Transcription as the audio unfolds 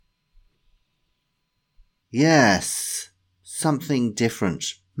Yes, something different.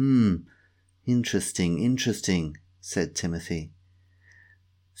 Interesting, said Timothy.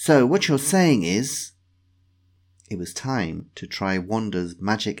 So what you're saying is... It was time to try Wanda's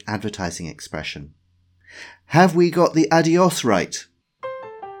magic advertising expression. Have we got the adios right?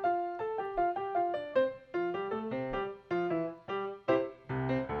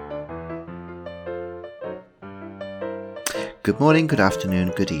 Good morning, good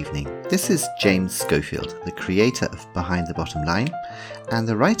afternoon, good evening. This is James Schofield, the creator of Behind the Bottom Line and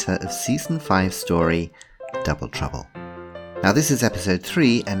the writer of Season 5 story Double Trouble. Now this is episode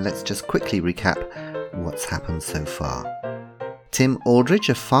 3 and let's just quickly recap what's happened so far. Tim Aldridge,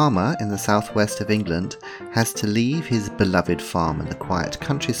 a farmer in the southwest of England, has to leave his beloved farm in the quiet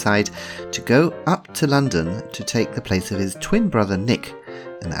countryside to go up to London to take the place of his twin brother Nick,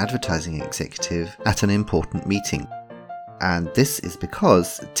 an advertising executive, at an important meeting. And this is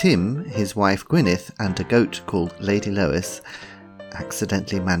because Tim, his wife Gwyneth, and a goat called Lady Lois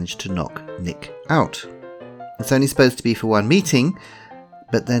accidentally managed to knock Nick out. It's only supposed to be for one meeting,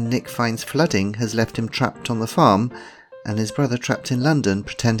 but then Nick finds flooding has left him trapped on the farm and his brother trapped in London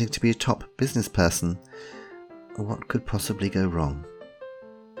pretending to be a top business person. What could possibly go wrong?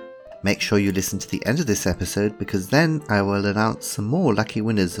 Make sure you listen to the end of this episode because then I will announce some more lucky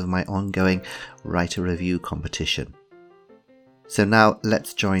winners of my ongoing writer review competition. So now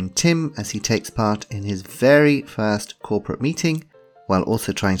let's join Tim as he takes part in his very first corporate meeting while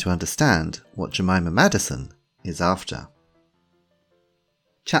also trying to understand what Jemima Madison is after.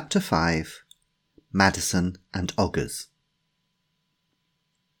 Chapter 5. Madison and Oggers.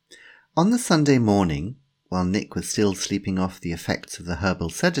 On the Sunday morning, while Nick was still sleeping off the effects of the herbal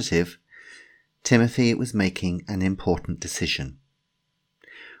sedative, Timothy was making an important decision.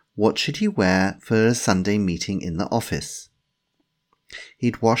 What should he wear for a Sunday meeting in the office?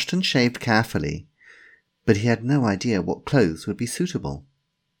 He'd washed and shaved carefully, but he had no idea what clothes would be suitable.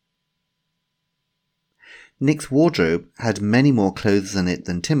 Nick's wardrobe had many more clothes in it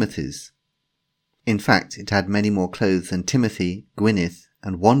than Timothy's. In fact, it had many more clothes than Timothy, Gwyneth,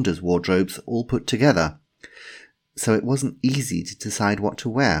 and Wanda's wardrobes all put together, so it wasn't easy to decide what to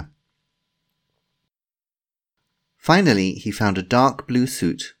wear. Finally, he found a dark blue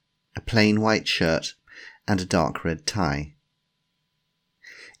suit, a plain white shirt, and a dark red tie.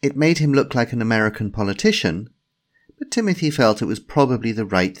 It made him look like an American politician, but Timothy felt it was probably the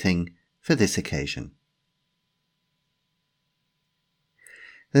right thing for this occasion.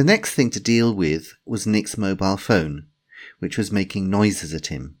 The next thing to deal with was Nick's mobile phone, which was making noises at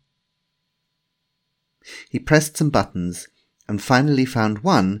him. He pressed some buttons and finally found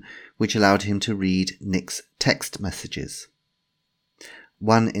one which allowed him to read Nick's text messages.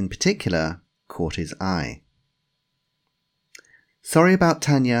 One in particular caught his eye. Sorry about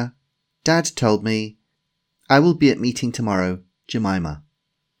Tanya. Dad told me. I will be at meeting tomorrow. Jemima.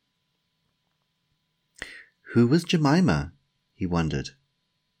 Who was Jemima? He wondered.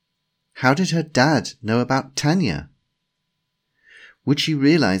 How did her dad know about Tanya? Would she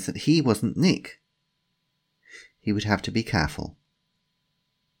realize that he wasn't Nick? He would have to be careful.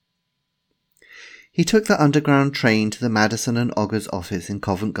 He took the underground train to the Madison and Oggers office in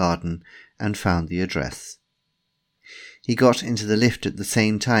Covent Garden and found the address. He got into the lift at the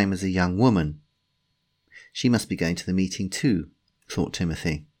same time as a young woman. She must be going to the meeting too, thought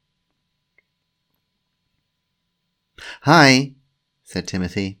Timothy. Hi, said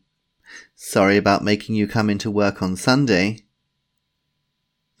Timothy. Sorry about making you come into work on Sunday.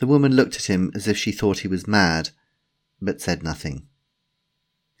 The woman looked at him as if she thought he was mad, but said nothing.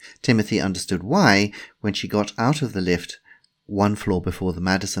 Timothy understood why when she got out of the lift one floor before the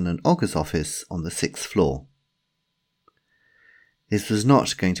Madison and Oggers office on the 6th floor. This was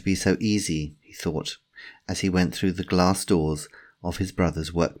not going to be so easy, he thought, as he went through the glass doors of his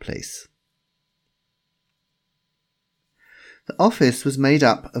brother's workplace. The office was made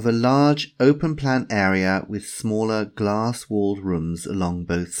up of a large open-plan area with smaller glass-walled rooms along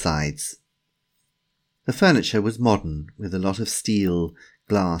both sides. The furniture was modern, with a lot of steel,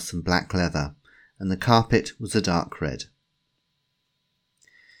 glass and black leather, and the carpet was a dark red.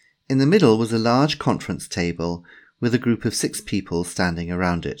 In the middle was a large conference table with a group of 6 people standing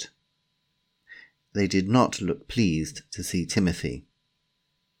around it. They did not look pleased to see Timothy.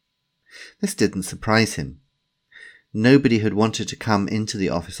 This didn't surprise him. Nobody had wanted to come into the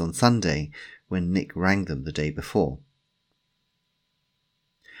office on Sunday when Nick rang them the day before.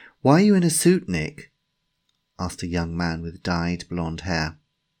 Why are you in a suit, Nick? Asked a young man with dyed blonde hair.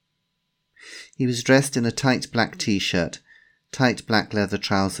 He was dressed in a tight black t-shirt, tight black leather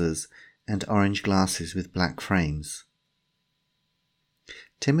trousers, and orange glasses with black frames.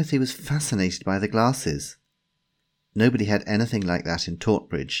 Timothy was fascinated by the glasses, nobody had anything like that in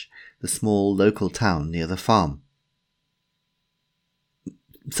Tautbridge, the small local town near the farm.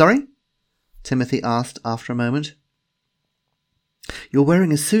 "Sorry?" Timothy asked after a moment. "You're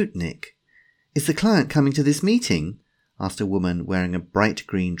wearing a suit, Nick. Is the client coming to this meeting?" asked a woman wearing a bright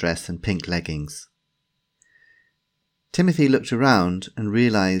green dress and pink leggings. Timothy looked around and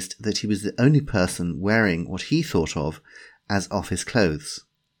realized that he was the only person wearing what he thought of as office clothes.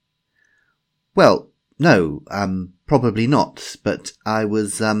 "Well, no, probably not, but I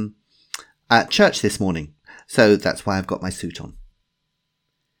was at church this morning, so that's why I've got my suit on."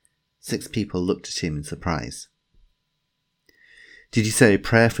 6 people looked at him in surprise. "Did you say a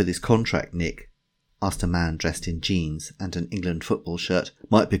prayer for this contract, Nick?" asked a man dressed in jeans and an England football shirt.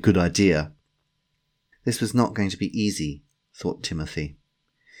 "Might be a good idea." This was not going to be easy, thought Timothy.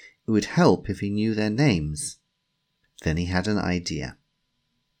 It would help if he knew their names. Then he had an idea.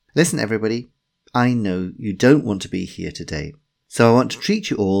 "Listen, everybody, I know you don't want to be here today, so I want to treat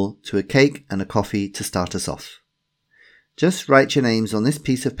you all to a cake and a coffee to start us off. Just write your names on this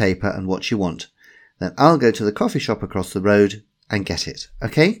piece of paper and what you want. Then I'll go to the coffee shop across the road and get it,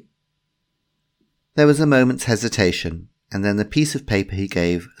 okay?" There was a moment's hesitation, and then the piece of paper he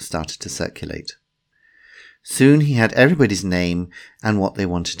gave started to circulate. Soon he had everybody's name and what they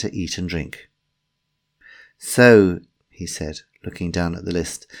wanted to eat and drink. "So," he said, looking down at the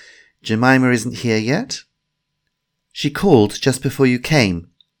list, "Jemima isn't here yet?" "She called just before you came,"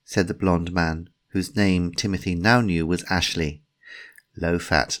 said the blonde man, whose name Timothy now knew was Ashley.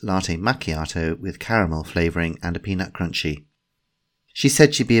 Low-fat latte macchiato with caramel flavouring and a peanut crunchy. "She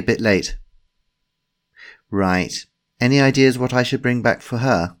said she'd be a bit late." "Right. Any ideas what I should bring back for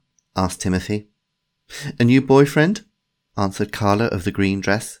her?" asked Timothy. "A new boyfriend?" answered Carla of the green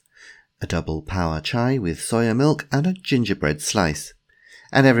dress. "A double power chai with soya milk and a gingerbread slice."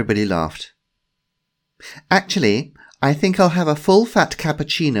 And everybody laughed. "Actually, I think I'll have a full-fat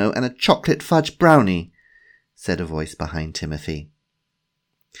cappuccino and a chocolate fudge brownie," said a voice behind Timothy.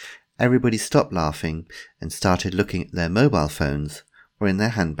 Everybody stopped laughing and started looking at their mobile phones or in their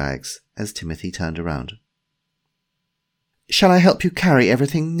handbags as Timothy turned around. "Shall I help you carry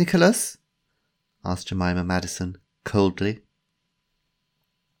everything, Nicholas?" asked Jemima Madison coldly.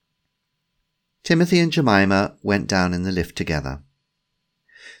 Timothy and Jemima went down in the lift together.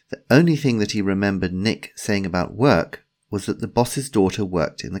 The only thing that he remembered Nick saying about work was that the boss's daughter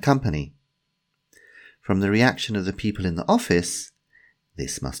worked in the company. From the reaction of the people in the office,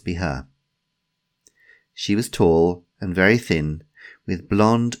 this must be her. She was tall and very thin, with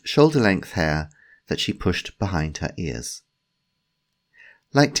blonde, shoulder-length hair that she pushed behind her ears.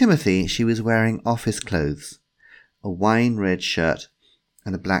 Like Timothy, she was wearing office clothes, a wine-red shirt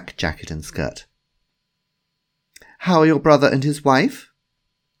and a black jacket and skirt. "How are your brother and his wife?"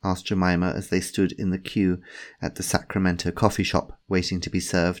 asked Jemima as they stood in the queue at the Sacramento coffee shop waiting to be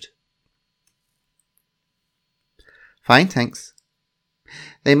served. "Fine, thanks.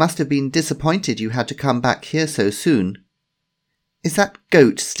 They must have been disappointed you had to come back here so soon. Is that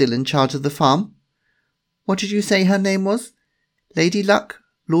goat still in charge of the farm? What did you say her name was? Lady Luck?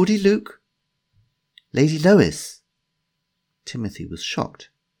 Lordy Luke?" "Lady Lois." Timothy was shocked.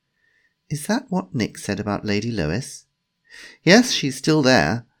 Is that what Nick said about Lady Lois? "Yes, she's still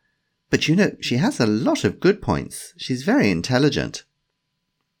there. But you know, she has a lot of good points. She's very intelligent."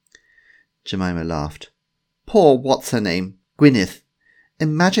 Jemima laughed. "Poor what's-her-name, Gwyneth.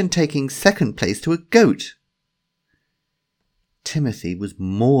 Imagine taking second place to a goat." Timothy was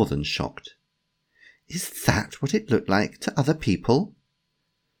more than shocked. Is that what it looked like to other people?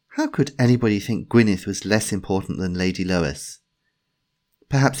 How could anybody think Gwyneth was less important than Lady Lois?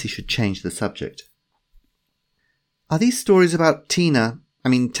 Perhaps he should change the subject. "Are these stories about Tanya,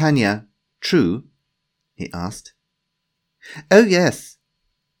 true?" he asked. "Oh, yes,"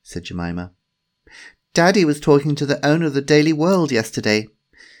 said Jemima. "Daddy was talking to the owner of the Daily World yesterday.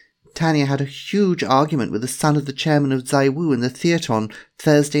 Tanya had a huge argument with the son of the chairman of Zaiwu in the theatre on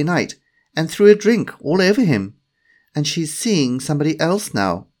Thursday night and threw a drink all over him. And she's seeing somebody else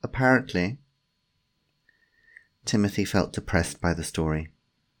now, apparently." Timothy felt depressed by the story.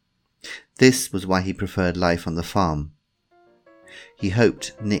 This was why he preferred life on the farm. He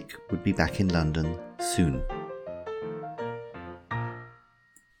hoped Nick would be back in London soon.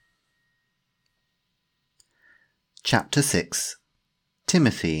 Chapter 6.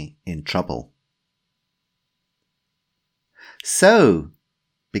 Timothy in Trouble. "So,"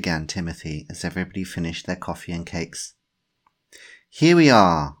 began Timothy as everybody finished their coffee and cakes, "here we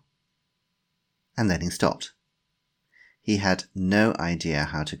are." And then he stopped. He had no idea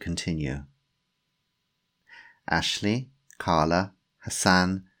how to continue. Ashley, Carla,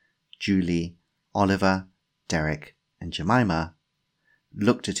 Hassan, Julie, Oliver, Derek, and Jemima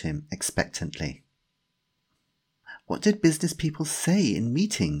looked at him expectantly. What did business people say in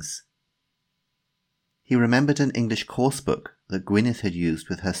meetings? He remembered an English course book that Gwyneth had used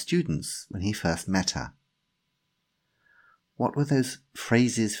with her students when he first met her. What were those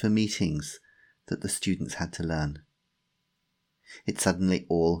phrases for meetings that the students had to learn? It suddenly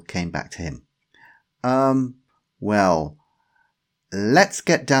all came back to him. Well, let's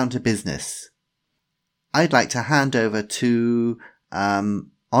get down to business. I'd like to hand over to,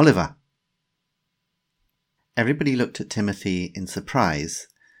 Oliver. Everybody looked at Timothy in surprise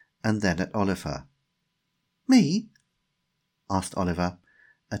and then at Oliver. Me? Asked Oliver,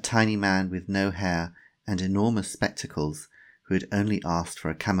 a tiny man with no hair and enormous spectacles who had only asked for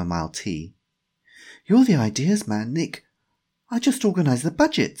a chamomile tea. You're the ideas man, Nick. I just organise the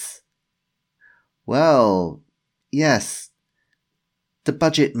budgets. Well, yes, the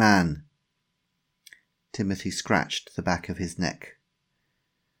budget man. Timothy scratched the back of his neck.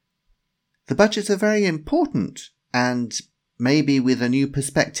 The budgets are very important, and maybe with a new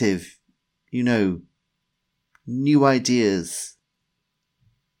perspective, new ideas.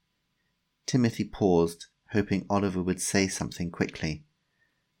 Timothy paused, hoping Oliver would say something quickly,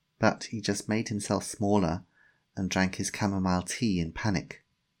 but he just made himself smaller and drank his chamomile tea in panic.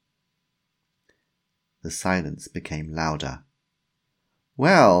 The silence became louder.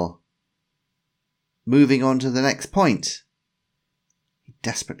 Well, moving on to the next point. He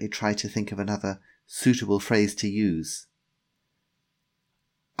desperately tried to think of another suitable phrase to use.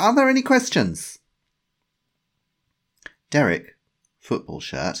 Are there any questions? Derek, football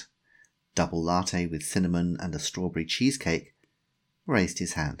shirt, double latte with cinnamon and a strawberry cheesecake, raised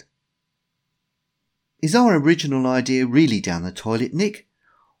his hand. Is our original idea really down the toilet, Nick?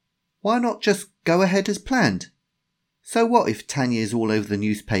 Why not just go ahead as planned? So what if Tanya's all over the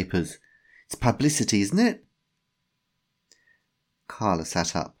newspapers? It's publicity, isn't it? Carla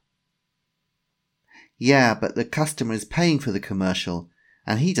sat up. Yeah, but the customer is paying for the commercial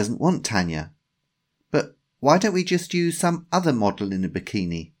and he doesn't want Tanya. But why don't we just use some other model in a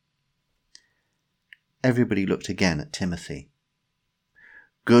bikini? Everybody looked again at Timothy.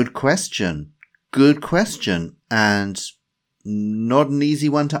 Good question, and not an easy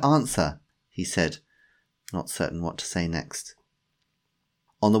one to answer, he said, not certain what to say next.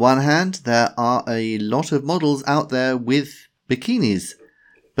 On the one hand, there are a lot of models out there with bikinis,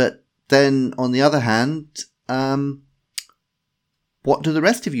 but then on the other hand, what do the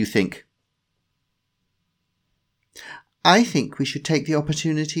rest of you think? I think we should take the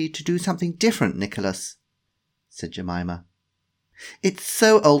opportunity to do something different, Nicholas, said Jemima. It's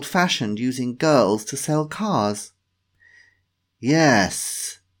so old-fashioned using girls to sell cars.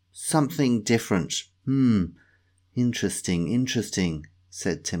 Yes, something different. Interesting,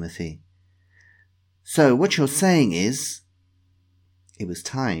 said Timothy. So what you're saying is... It was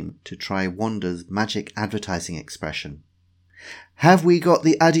time to try Wanda's magic advertising expression. Have we got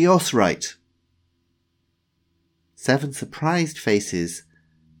the adios right? 7 surprised faces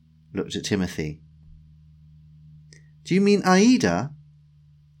looked at Timothy. Do you mean Aida?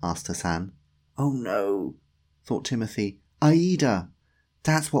 Asked Hassan. Oh no, thought Timothy. Aida.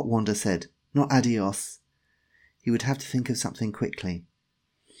 That's what Wanda said, not adios. He would have to think of something quickly.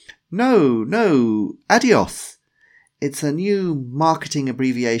 No, adios. It's a new marketing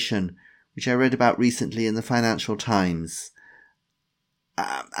abbreviation which I read about recently in the Financial Times.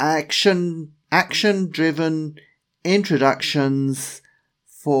 Action-driven introductions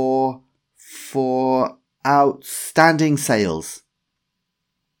for outstanding sales.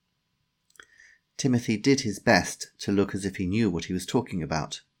 Timothy did his best to look as if he knew what he was talking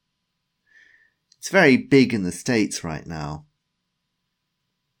about. It's very big in the States right now.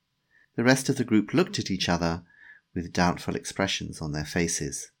 The rest of the group looked at each other with doubtful expressions on their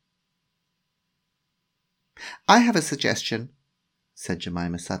faces. I have a suggestion, said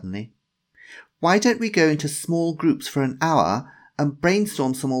Jemima suddenly. Why don't we go into small groups for an hour and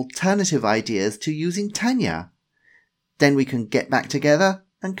brainstorm some alternative ideas to using Tanya? Then we can get back together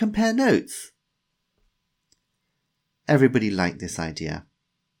and compare notes. Everybody liked this idea.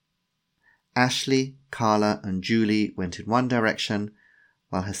 Ashley, Carla and Julie went in one direction,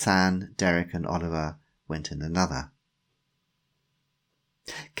 while Hassan, Derek and Oliver went in another.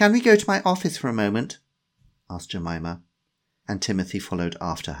 Can we go to my office for a moment? Asked Jemima, and Timothy followed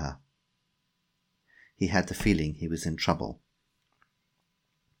after her. He had the feeling he was in trouble.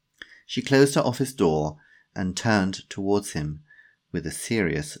 She closed her office door and turned towards him with a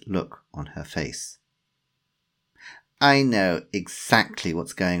serious look on her face. I know exactly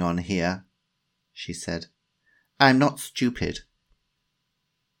what's going on here, she said. I'm not stupid.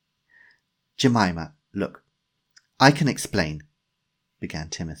 Jemima, look, I can explain, began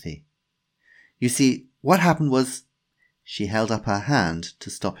Timothy. You see, what happened was... She held up her hand to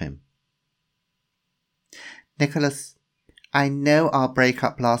stop him. Nicholas, I know our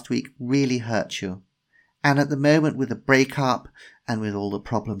breakup last week really hurt you. And at the moment with the breakup and with all the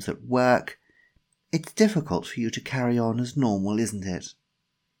problems at work, it's difficult for you to carry on as normal, isn't it?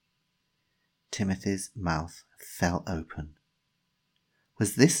 Timothy's mouth fell open.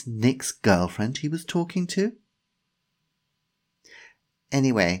 Was this Nick's girlfriend he was talking to?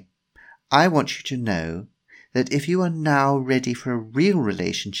 Anyway, I want you to know that if you are now ready for a real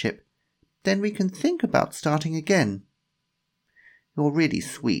relationship, then we can think about starting again. You're really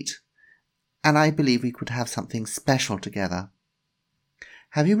sweet, and I believe we could have something special together.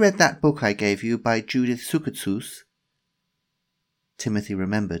 Have you read that book I gave you by Judith Sukatsus? Timothy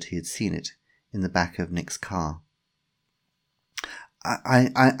remembered he had seen it in the back of Nick's car.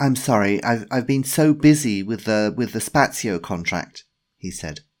 I'm sorry, I've been so busy with the Spazio contract, he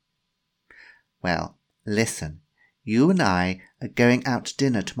said. Well, listen, you and I are going out to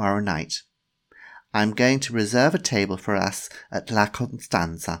dinner tomorrow night. I'm going to reserve a table for us at La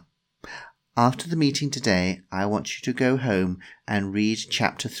Constanza. After the meeting today, I want you to go home and read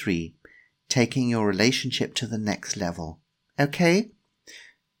chapter 3, taking your relationship to the next level. Okay?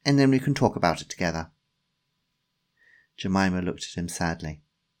 And then we can talk about it together. Jemima looked at him sadly.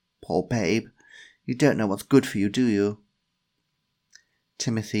 Poor babe, you don't know what's good for you, do you?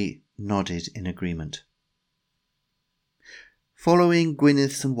 Timothy nodded in agreement. Following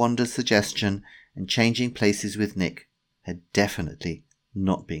Gwyneth's and Wanda's suggestion and changing places with Nick had definitely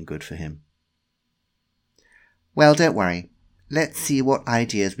not been good for him. Well, don't worry. Let's see what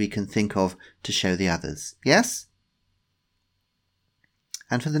ideas we can think of to show the others, yes?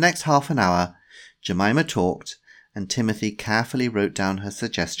 And for the next half an hour, Jemima talked and Timothy carefully wrote down her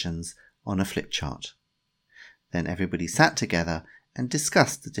suggestions on a flip chart. Then everybody sat together and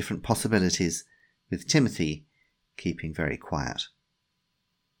discussed the different possibilities, with Timothy keeping very quiet.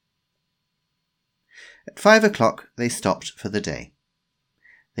 At 5 o'clock they stopped for the day.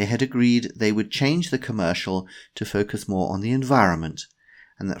 They had agreed they would change the commercial to focus more on the environment,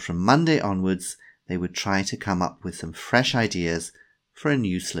 and that from Monday onwards they would try to come up with some fresh ideas for a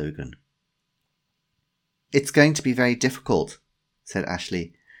new slogan. It's going to be very difficult, said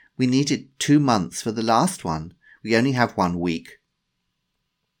Ashley. We needed 2 months for the last one. We only have 1 week.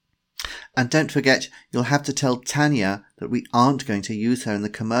 And don't forget, you'll have to tell Tanya that we aren't going to use her in the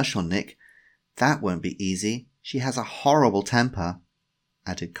commercial, Nick. That won't be easy. She has a horrible temper,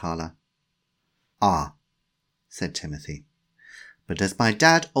 added Carla. Ah, said Timothy. But as my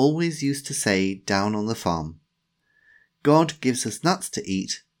dad always used to say down on the farm, God gives us nuts to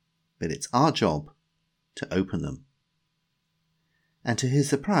eat, but it's our job to open them. And to his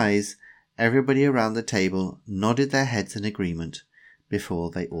surprise, everybody around the table nodded their heads in agreement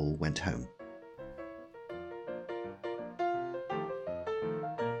before they all went home.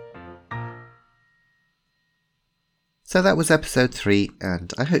 So that was episode 3,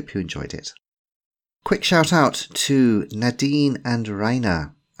 and I hope you enjoyed it. Quick shout out to Nadine and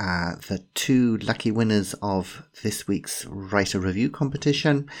Rainer, the 2 lucky winners of this week's Writer Review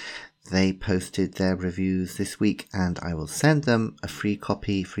competition. They posted their reviews this week, and I will send them a free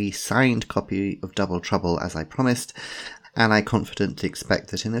signed copy of Double Trouble as I promised. And I confidently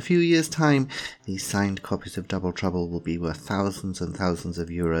expect that in a few years' time, these signed copies of Double Trouble will be worth thousands and thousands of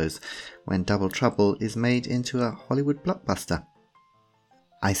euros when Double Trouble is made into a Hollywood blockbuster.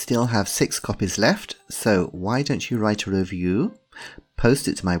 I still have 6 copies left, so why don't you write a review, post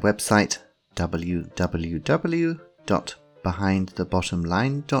it to my website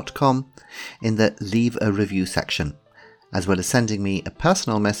www.behindthebottomline.com in the Leave a Review section, as well as sending me a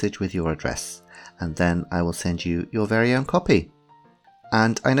personal message with your address, and then I will send you your very own copy.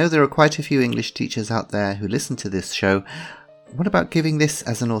 And I know there are quite a few English teachers out there who listen to this show. What about giving this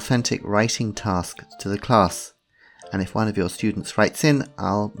as an authentic writing task to the class? And if one of your students writes in,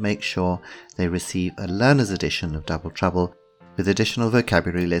 I'll make sure they receive a learner's edition of Double Trouble with additional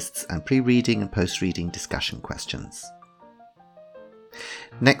vocabulary lists and pre-reading and post-reading discussion questions.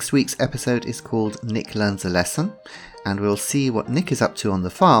 Next week's episode is called Nick Learns a Lesson, and we'll see what Nick is up to on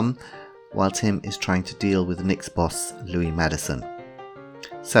the farm while Tim is trying to deal with Nick's boss, Louis Madison.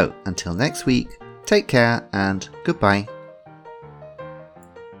 So, until next week, take care and goodbye.